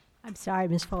I'm sorry,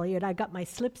 Ms. Folliard, I got my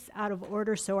slips out of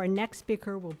order, so our next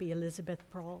speaker will be Elizabeth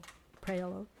Prail,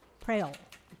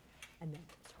 and then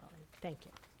Ms. Folliard. Thank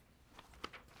you.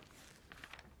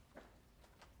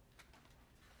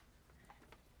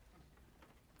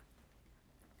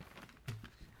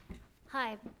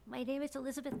 Hi, my name is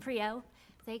Elizabeth Prio.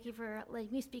 Thank you for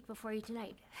letting me speak before you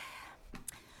tonight.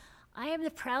 I am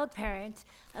the proud parent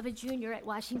of a junior at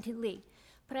Washington Lee,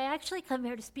 but I actually come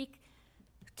here to speak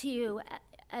to you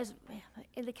as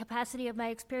in the capacity of my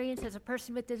experience as a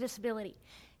person with a disability,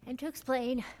 and to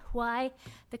explain why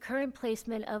the current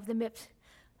placement of the MIPS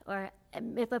or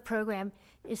MIPA program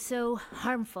is so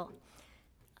harmful.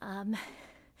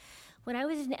 When I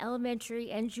was in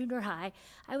elementary and junior high,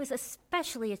 I was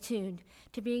especially attuned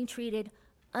to being treated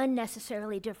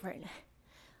unnecessarily different.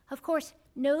 Of course,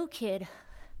 no kid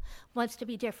wants to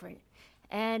be different.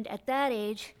 And at that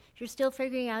age, you're still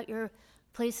figuring out your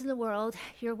place in the world,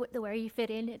 where you fit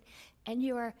in, and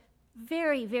you are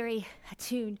very, very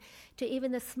attuned to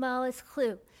even the smallest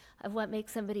clue of what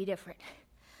makes somebody different.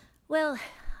 Well,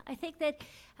 I think that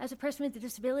as a person with a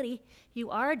disability, you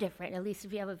are different, at least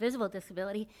if you have a visible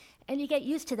disability, and you get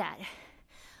used to that.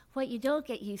 What you don't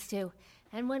get used to,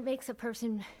 and what makes a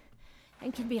person,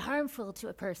 and can be harmful to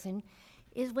a person,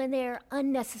 is when they're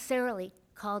unnecessarily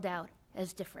called out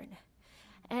as different.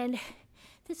 And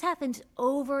this happens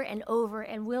over and over,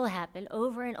 and will happen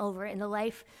over and over in the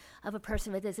life of a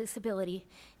person with a disability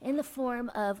in the form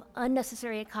of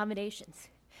unnecessary accommodations.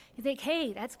 You think,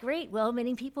 hey, that's great,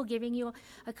 well-meaning people giving you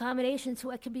accommodations to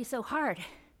what can be so hard,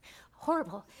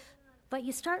 horrible. But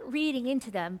you start reading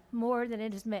into them more than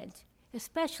it is meant,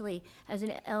 especially as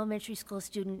an elementary school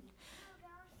student.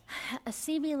 A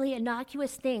seemingly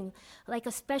innocuous thing, like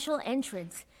a special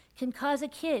entrance, can cause a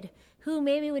kid who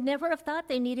maybe would never have thought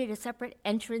they needed a separate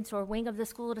entrance or wing of the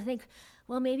school to think,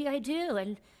 well, maybe I do,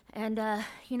 and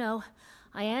you know,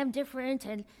 I am different,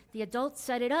 and the adults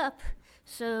set it up,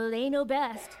 so they know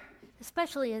best,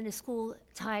 especially in the school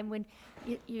time when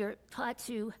you're taught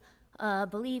to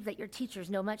believe that your teachers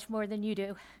know much more than you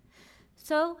do.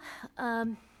 So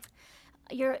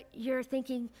you're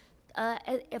thinking,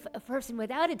 if a person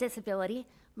without a disability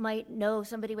might know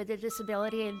somebody with a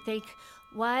disability and think,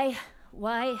 why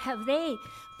have they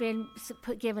been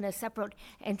given a separate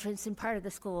entrance in part of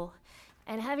the school?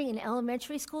 And having an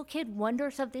elementary school kid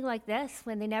wonder something like this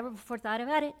when they never before thought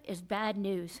about it is bad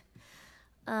news.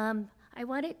 I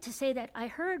wanted to say that I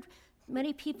heard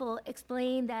many people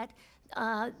explain that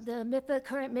the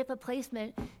current MIPA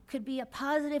placement could be a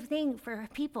positive thing for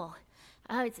people.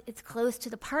 It's close to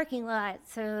the parking lot,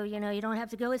 so you don't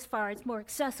have to go as far. It's more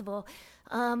accessible.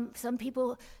 Some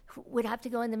people would have to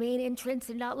go in the main entrance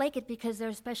and not like it because they're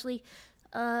especially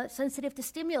sensitive to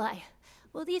stimuli.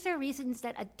 Well, these are reasons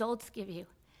that adults give you.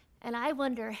 And I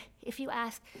wonder if you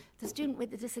ask the student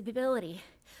with the disability,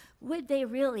 would they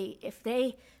really, if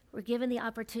they were given the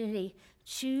opportunity,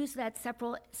 choose that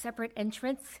separate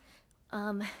entrance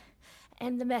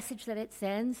and the message that it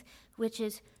sends, which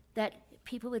is that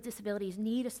people with disabilities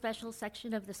need a special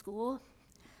section of the school?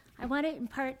 I want to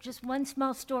impart just one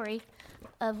small story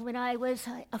of when I was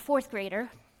a fourth grader.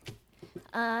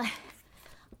 On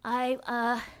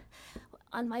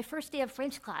my first day of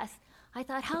French class, I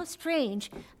thought, how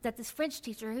strange that this French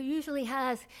teacher, who usually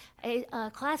has a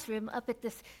classroom up at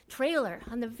this trailer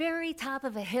on the very top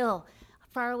of a hill,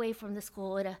 far away from the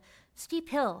school, at a steep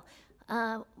hill.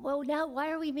 Well, now why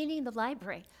are we meeting in the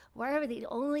library? Why are we the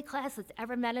only class that's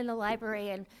ever met in the library,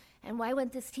 and why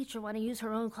wouldn't this teacher want to use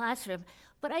her own classroom?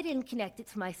 But I didn't connect it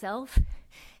to myself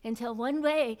until one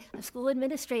day a school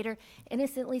administrator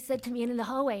innocently said to me in the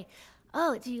hallway,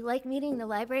 oh, do you like meeting in the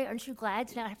library? Aren't you glad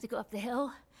to not have to go up the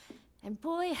hill? And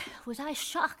boy, was I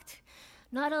shocked.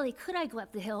 Not only could I go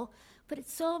up the hill, but it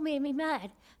so made me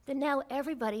mad that now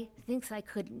everybody thinks I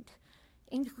couldn't.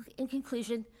 In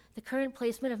conclusion, the current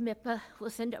placement of MIPA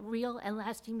will send a real and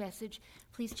lasting message.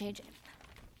 Please change it.